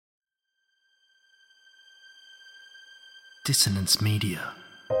Dissonance Media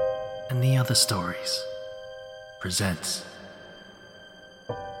and the Other Stories presents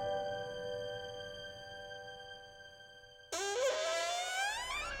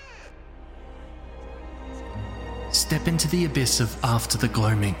Step into the abyss of After the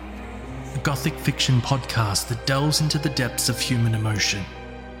Gloaming, a gothic fiction podcast that delves into the depths of human emotion.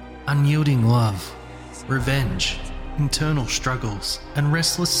 Unyielding love, revenge, internal struggles, and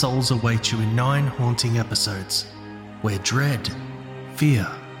restless souls await you in 9 haunting episodes, where dread, fear,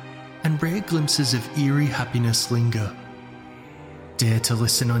 and rare glimpses of eerie happiness linger. Dare to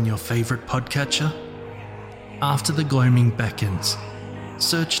listen on your favourite podcatcher? After the Gloaming beckons.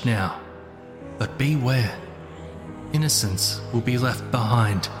 Search now, but beware. Innocence will be left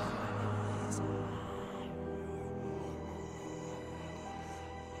behind.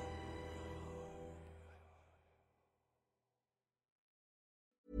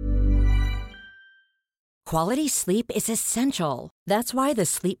 Quality sleep is essential. That's why the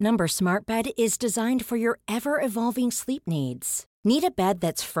Sleep Number Smart Bed is designed for your ever-evolving sleep needs. Need a bed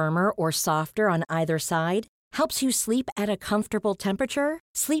that's firmer or softer on either side? Helps you sleep at a comfortable temperature?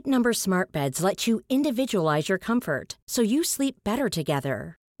 Sleep Number Smart Beds let you individualize your comfort, so you sleep better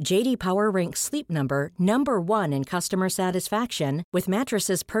together. J.D. Power ranks Sleep Number number 1 in customer satisfaction with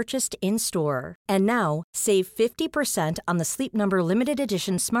mattresses purchased in-store. And now, save 50% on the Sleep Number Limited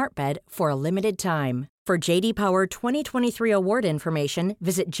Edition Smart Bed for a limited time. For J.D. Power 2023 award information,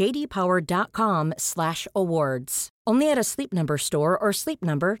 visit jdpower.com/awards. Only at a Sleep Number store or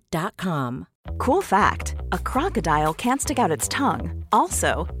sleepnumber.com. Cool fact, a crocodile can't stick out its tongue.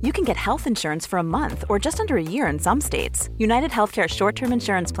 Also, you can get health insurance for a month or just under a year in some states. United Healthcare short-term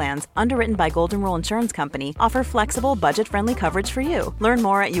insurance plans, underwritten by Golden Rule Insurance Company, offer flexible, budget-friendly coverage for you. Learn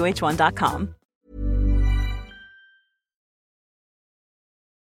more at uh1.com.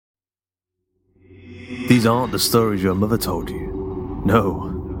 These aren't the stories your mother told you.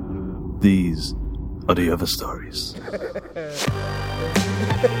 No, these are the other stories.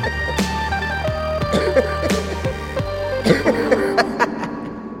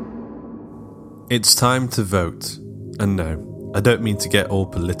 It's time to vote. And no, I don't mean to get all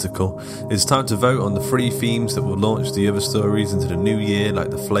political. It's time to vote on the 3 themes that will launch the other stories into the new year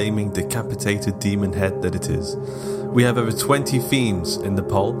like the flaming, decapitated demon head that it is. We have over 20 themes in the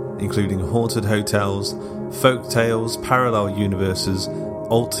poll, including haunted hotels, folk tales, parallel universes,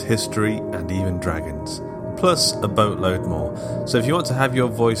 alt history, and even dragons. Plus a boatload more. So if you want to have your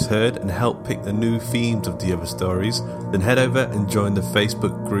voice heard and help pick the new themes of the other stories, then head over and join the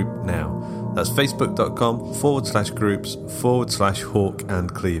Facebook group now. That's facebook.com/groups/Hawk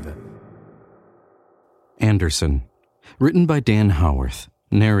and Cleaver. Anderson. Written by Dan Howarth.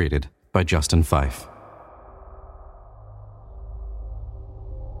 Narrated by Justin Fife.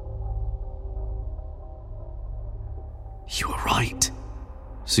 You were right.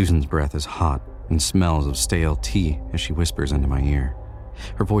 Susan's breath is hot and smells of stale tea as she whispers into my ear.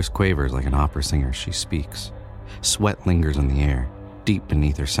 Her voice quavers like an opera singer as she speaks. Sweat lingers in the air, deep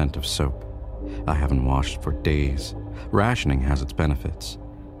beneath her scent of soap. I haven't washed for days. Rationing has its benefits.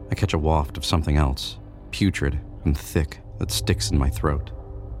 I catch a waft of something else, putrid and thick, that sticks in my throat.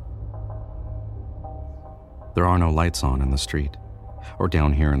 There are no lights on in the street, or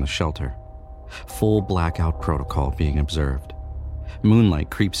down here in the shelter. Full blackout protocol being observed.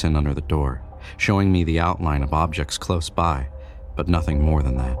 Moonlight creeps in under the door, showing me the outline of objects close by, but nothing more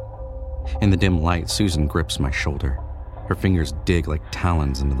than that. In the dim light, Susan grips my shoulder. Her fingers dig like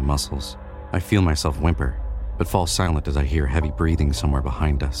talons into the muscles. I feel myself whimper, but fall silent as I hear heavy breathing somewhere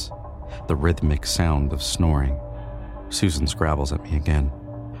behind us, the rhythmic sound of snoring. Susan scrabbles at me again,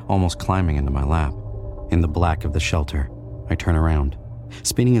 almost climbing into my lap. In the black of the shelter, I turn around,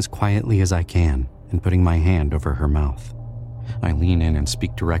 spinning as quietly as I can and putting my hand over her mouth. I lean in and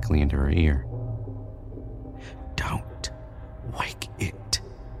speak directly into her ear. Don't wake it.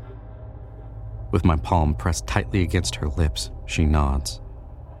 With my palm pressed tightly against her lips, she nods.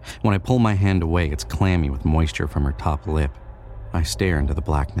 When I pull my hand away, it's clammy with moisture from her top lip. I stare into the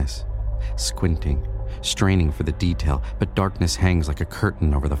blackness, squinting, straining for the detail, but darkness hangs like a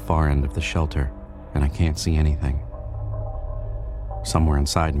curtain over the far end of the shelter, and I can't see anything. Somewhere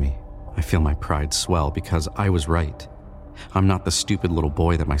inside me, I feel my pride swell because I was right. I'm not the stupid little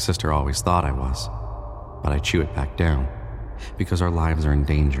boy that my sister always thought I was. But I chew it back down, because our lives are in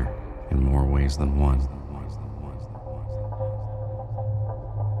danger in more ways than one.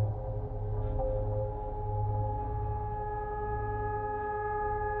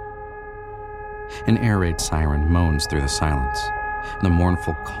 An air raid siren moans through the silence, the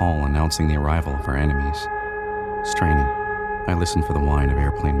mournful call announcing the arrival of our enemies. Straining, I listen for the whine of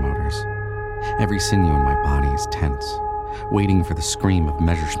airplane motors. Every sinew in my body is tense, waiting for the scream of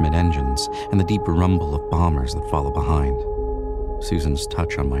Messerschmitt engines and the deep rumble of bombers that follow behind. Susan's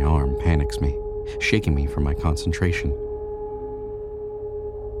touch on my arm panics me, shaking me from my concentration.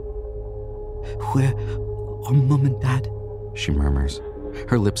 "Where are Mum and Dad?" she murmurs,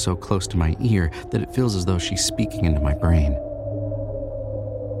 her lips so close to my ear that it feels as though she's speaking into my brain.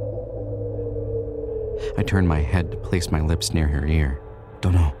 I turn my head to place my lips near her ear.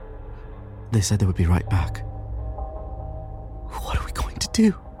 "Dunno. They said they would be right back." "What are we going to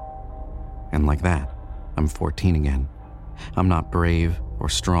do?" And like that, I'm 14 again. I'm not brave or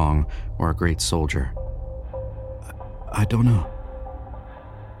strong or a great soldier. I don't know.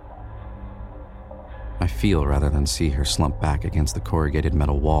 I feel rather than see her slump back against the corrugated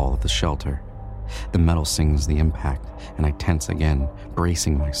metal wall of the shelter. The metal sings the impact, and I tense again,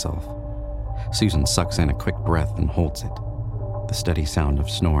 bracing myself. Susan sucks in a quick breath and holds it. The steady sound of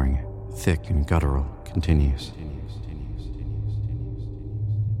snoring, thick and guttural, continues.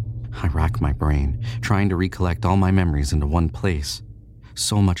 I rack my brain, trying to recollect all my memories into one place.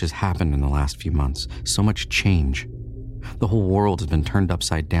 So much has happened in the last few months, so much change. The whole world has been turned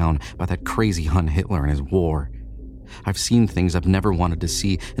upside down by that crazy Hun Hitler and his war. I've seen things I've never wanted to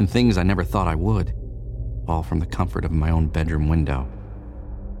see and things I never thought I would, all from the comfort of my own bedroom window.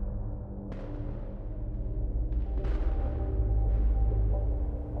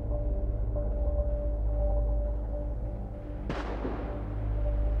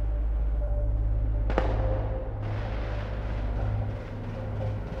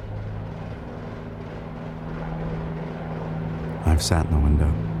 I've sat in the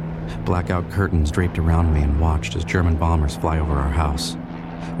window, blackout curtains draped around me, and watched as German bombers fly over our house,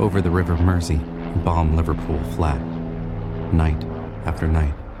 over the River Mersey, and bomb Liverpool flat. Night after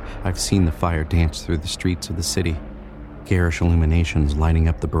night, I've seen the fire dance through the streets of the city, garish illuminations lighting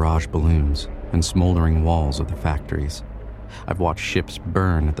up the barrage balloons and smoldering walls of the factories. I've watched ships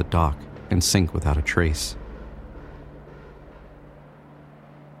burn at the dock and sink without a trace.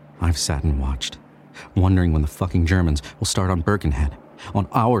 I've sat and watched, wondering when the fucking Germans will start on Birkenhead, on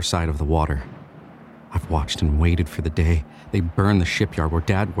our side of the water. I've watched and waited for the day they burn the shipyard where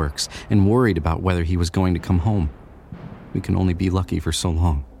Dad works and worried about whether he was going to come home. We can only be lucky for so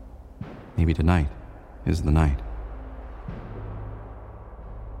long. Maybe tonight is the night.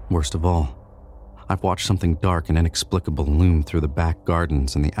 Worst of all, I've watched something dark and inexplicable loom through the back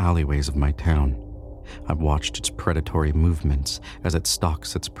gardens and the alleyways of my town. I've watched its predatory movements as it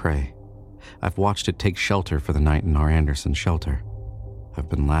stalks its prey. I've watched it take shelter for the night in our Anderson shelter. I've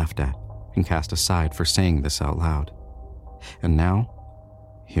been laughed at and cast aside for saying this out loud. And now,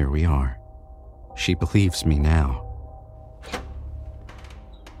 here we are. She believes me now.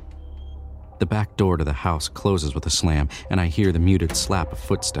 The back door to the house closes with a slam, and I hear the muted slap of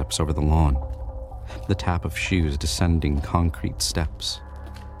footsteps over the lawn. The tap of shoes descending concrete steps.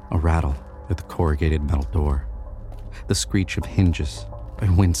 A rattle at the corrugated metal door. The screech of hinges. I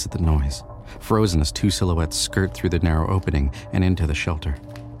wince at the noise, frozen as two silhouettes skirt through the narrow opening and into the shelter.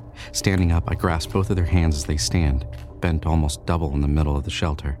 Standing up, I grasp both of their hands as they stand, bent almost double in the middle of the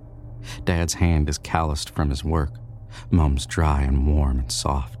shelter. Dad's hand is calloused from his work. Mum's dry and warm and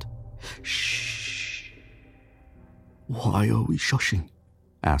soft. Shh. Why are we shushing?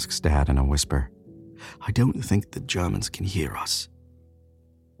 Asks Dad in a whisper. I don't think the Germans can hear us.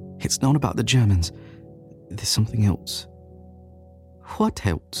 It's not about the Germans. There's something else. What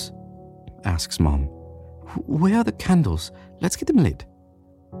else? Asks Mom. Where are the candles? Let's get them lit.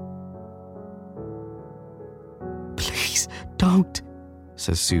 Please, don't,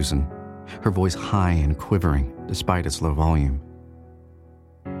 says Susan, her voice high and quivering despite its low volume.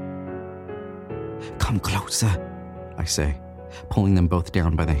 Come closer, I say, pulling them both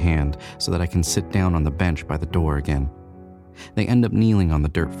down by the hand so that I can sit down on the bench by the door again. They end up kneeling on the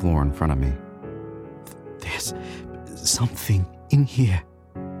dirt floor in front of me. There's something in here.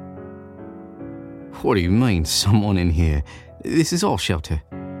 What do you mean, someone in here? This is all shelter,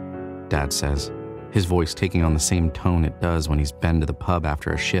 Dad says, his voice taking on the same tone it does when he's been to the pub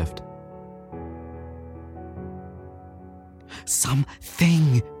after a shift.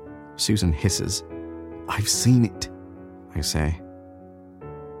 Something, Susan hisses. I've seen it, I say.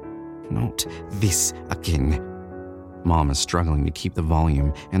 Not this again. Mom is struggling to keep the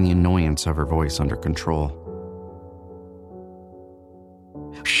volume and the annoyance of her voice under control.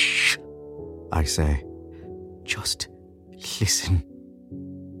 Shh, I say. Just listen.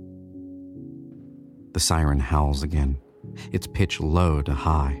 The siren howls again, its pitch low to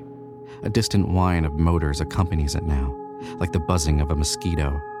high. A distant whine of motors accompanies it now, like the buzzing of a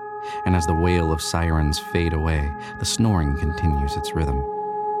mosquito. And as the wail of sirens fade away, the snoring continues its rhythm.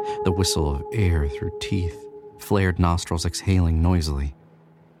 The whistle of air through teeth, flared nostrils exhaling noisily.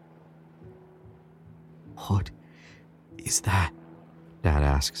 "What is that?" Dad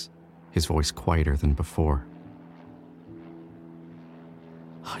asks, his voice quieter than before.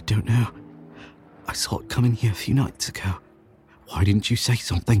 "I don't know. I saw it coming here a few nights ago. Why didn't you say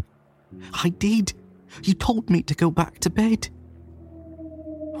something?" "I did. You told me to go back to bed."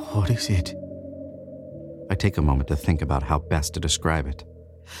 "What is it?" I take a moment to think about how best to describe it.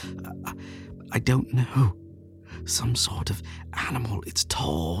 I don't know. Some sort of animal. It's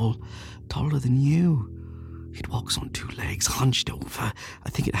tall, taller than you. It walks on two legs, hunched over. I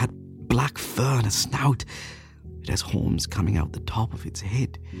think it had black fur and a snout. It has horns coming out the top of its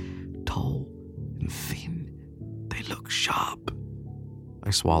head. Tall and thin. They look sharp.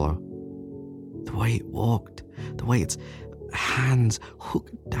 I swallow. The way it walked, the way its hands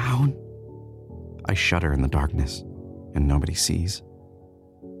hooked down. I shudder in the darkness, and nobody sees.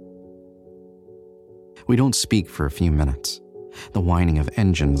 We don't speak for a few minutes. The whining of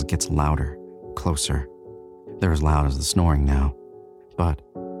engines gets louder, closer. They're as loud as the snoring now, but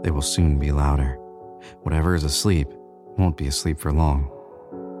they will soon be louder. Whatever is asleep won't be asleep for long.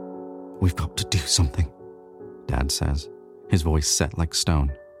 "We've got to do something," Dad says, his voice set like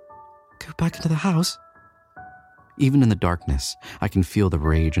stone. "Go back into the house?" Even in the darkness, I can feel the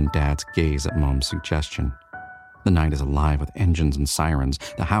rage in Dad's gaze at Mom's suggestion. The night is alive with engines and sirens.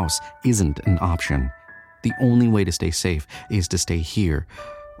 The house isn't an option. The only way to stay safe is to stay here,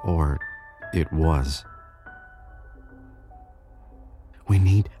 or it was. "We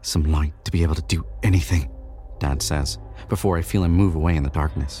need some light to be able to do anything," Dad says, before I feel him move away in the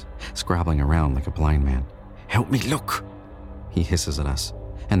darkness, scrabbling around like a blind man. "Help me look," he hisses at us,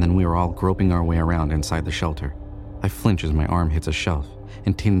 and then we are all groping our way around inside the shelter. I flinch as my arm hits a shelf,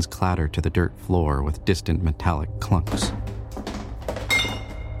 and tins clatter to the dirt floor with distant metallic clunks.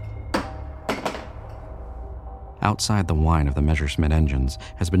 Outside, the whine of the Messerschmitt engines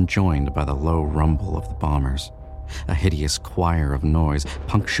has been joined by the low rumble of the bombers, a hideous choir of noise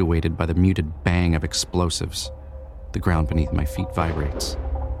punctuated by the muted bang of explosives. The ground beneath my feet vibrates.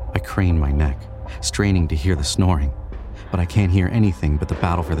 I crane my neck, straining to hear the snoring, but I can't hear anything but the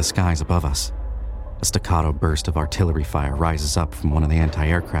battle for the skies above us. A staccato burst of artillery fire rises up from one of the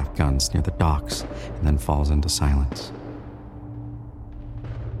anti-aircraft guns near the docks and then falls into silence.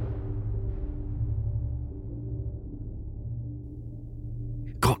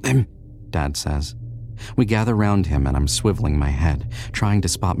 "Got them," Dad says. We gather round him and I'm swiveling my head, trying to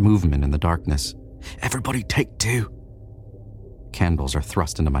spot movement in the darkness. "Everybody take two." Candles are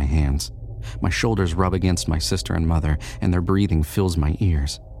thrust into my hands. My shoulders rub against my sister and mother, and their breathing fills my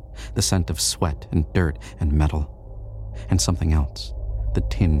ears. The scent of sweat and dirt and metal. And something else, the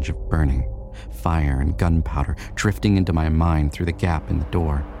tinge of burning, fire and gunpowder drifting into my mind through the gap in the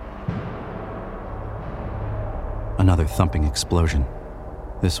door. Another thumping explosion,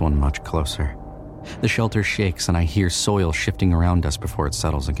 this one much closer. The shelter shakes and I hear soil shifting around us before it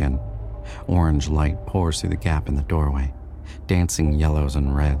settles again. Orange light pours through the gap in the doorway, dancing yellows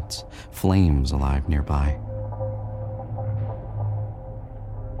and reds, flames alive nearby.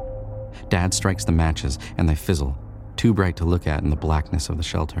 Dad strikes the matches and they fizzle, too bright to look at in the blackness of the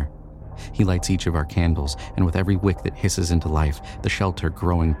shelter. He lights each of our candles, and with every wick that hisses into life, the shelter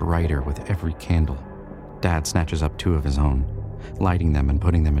growing brighter with every candle. Dad snatches up two of his own, lighting them and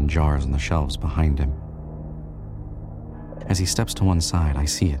putting them in jars on the shelves behind him. As he steps to one side, I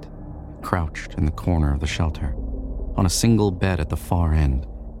see it, crouched in the corner of the shelter. On a single bed at the far end,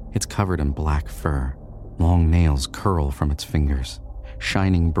 it's covered in black fur. Long nails curl from its fingers,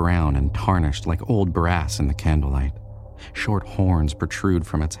 shining brown and tarnished like old brass in the candlelight. Short horns protrude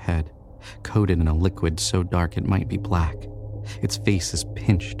from its head, coated in a liquid so dark it might be black. Its face is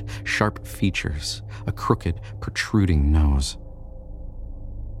pinched, sharp features, a crooked, protruding nose.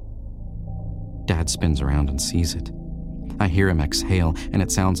 Dad spins around and sees it. I hear him exhale, and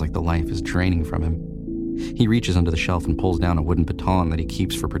it sounds like the life is draining from him. He reaches under the shelf and pulls down a wooden baton that he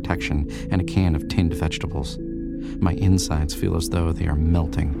keeps for protection and a can of tinned vegetables. My insides feel as though they are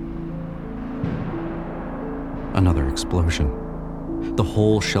melting. Another explosion. The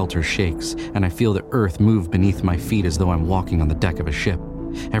whole shelter shakes, and I feel the earth move beneath my feet as though I'm walking on the deck of a ship.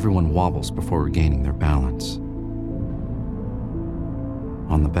 Everyone wobbles before regaining their balance.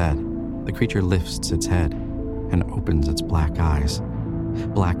 On the bed, the creature lifts its head and opens its black eyes.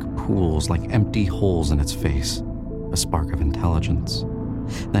 Black pools like empty holes in its face, a spark of intelligence.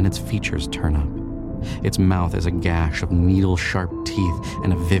 Then its features turn up. Its mouth is a gash of needle-sharp teeth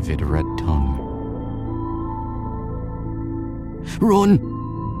and a vivid red tongue.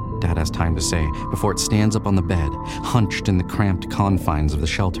 "Run!" Dad has time to say before it stands up on the bed, hunched in the cramped confines of the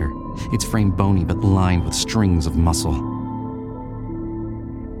shelter, its frame bony but lined with strings of muscle.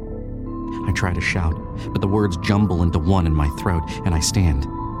 I try to shout, but the words jumble into one in my throat, and I stand,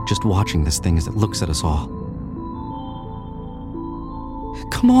 just watching this thing as it looks at us all.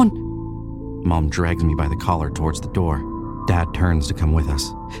 "Come on!" Mom drags me by the collar towards the door. Dad turns to come with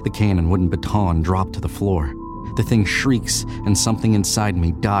us. The can and wooden baton drop to the floor. The thing shrieks, and something inside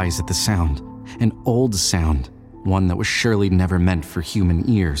me dies at the sound. An old sound, one that was surely never meant for human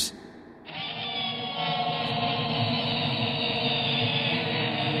ears.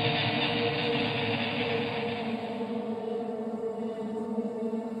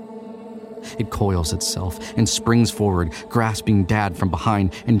 It coils itself and springs forward, grasping Dad from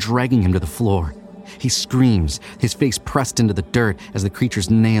behind and dragging him to the floor. He screams, his face pressed into the dirt as the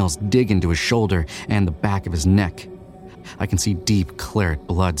creature's nails dig into his shoulder and the back of his neck. I can see deep, claret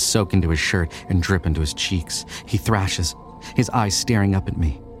blood soak into his shirt and drip into his cheeks. He thrashes, his eyes staring up at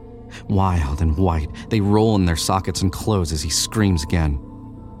me. Wild and white, they roll in their sockets and close as he screams again.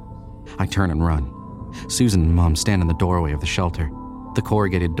 I turn and run. Susan and Mom stand in the doorway of the shelter. The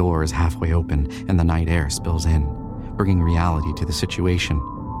corrugated door is halfway open and the night air spills in, bringing reality to the situation.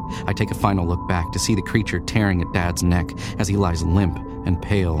 I take a final look back to see the creature tearing at Dad's neck as he lies limp and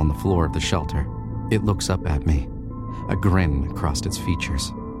pale on the floor of the shelter. It looks up at me, a grin across its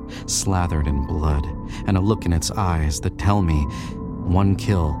features, slathered in blood, and a look in its eyes that tell me one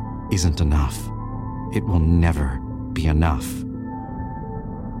kill isn't enough. It will never be enough.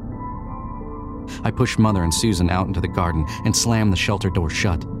 I push Mother and Susan out into the garden and slam the shelter door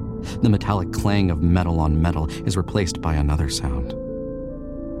shut. The metallic clang of metal on metal is replaced by another sound.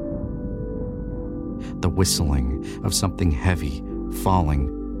 The whistling of something heavy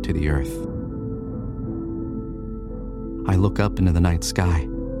falling to the earth. I look up into the night sky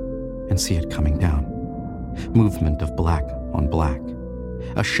and see it coming down. Movement of black on black.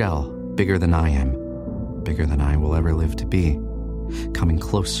 A shell bigger than I am, bigger than I will ever live to be, coming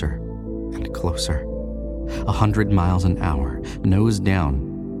closer and closer. 100 miles an hour, nose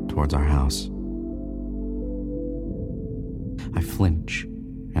down towards our house. I flinch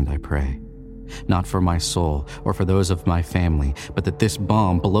and I pray. Not for my soul or for those of my family, but that this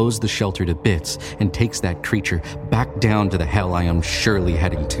bomb blows the shelter to bits and takes that creature back down to the hell I am surely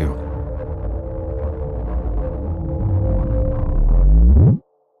heading to.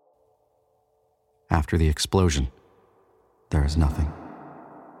 After the explosion, there is nothing.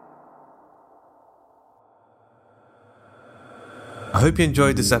 I hope you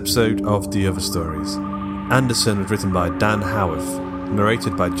enjoyed this episode of The Other Stories. Anderson was written by Dan Howarth,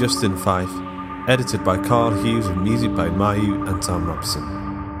 narrated by Justin Fife, edited by Carl Hughes, and music by Mayu and Tom Robson.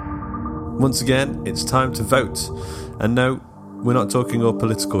 Once again, it's time to vote. And no, we're not talking all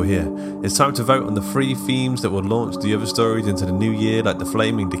political here. It's time to vote on the 3 themes that will launch The Other Stories into the new year like the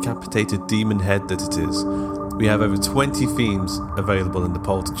flaming decapitated demon head that it is. We have over 20 themes available in the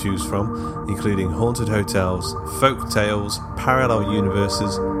poll to choose from, including haunted hotels, folk tales, parallel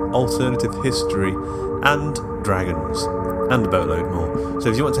universes, alternative history, and dragons, and a boatload more. So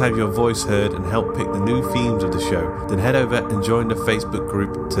if you want to have your voice heard and help pick the new themes of the show, then head over and join the Facebook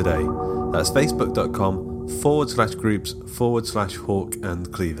group today. That's facebook.com/groups/Hawk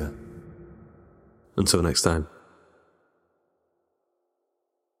and Cleaver. Until next time.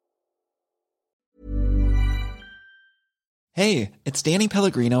 Hey, it's Danny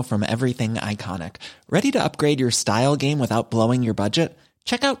Pellegrino from Everything Iconic. Ready to upgrade your style game without blowing your budget?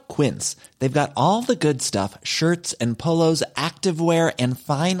 Check out Quince. They've got all the good stuff, shirts and polos, activewear, and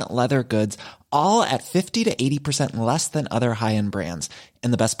fine leather goods, all at 50 to 80% less than other high-end brands.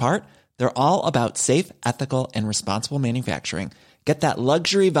 And the best part? They're all about safe, ethical, and responsible manufacturing. Get that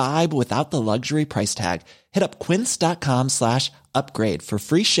luxury vibe without the luxury price tag. Hit up quince.com/upgrade for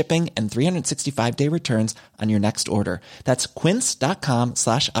free shipping and 365-day returns on your next order. That's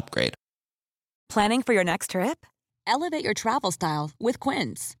quince.com/upgrade. Planning for your next trip? Elevate your travel style with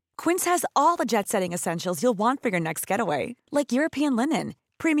Quince. Quince has all the jet-setting essentials you'll want for your next getaway, like European linen,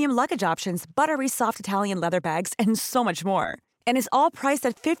 premium luggage options, buttery soft Italian leather bags, and so much more. And is all priced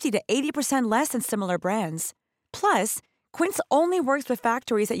at 50 to 80% less than similar brands. Plus, Quince only works with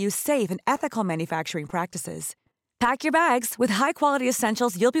factories that use safe and ethical manufacturing practices. Pack your bags with high-quality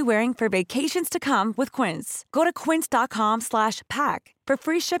essentials you'll be wearing for vacations to come with Quince. Go to quince.com/pack for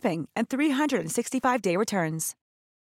free shipping and 365-day returns.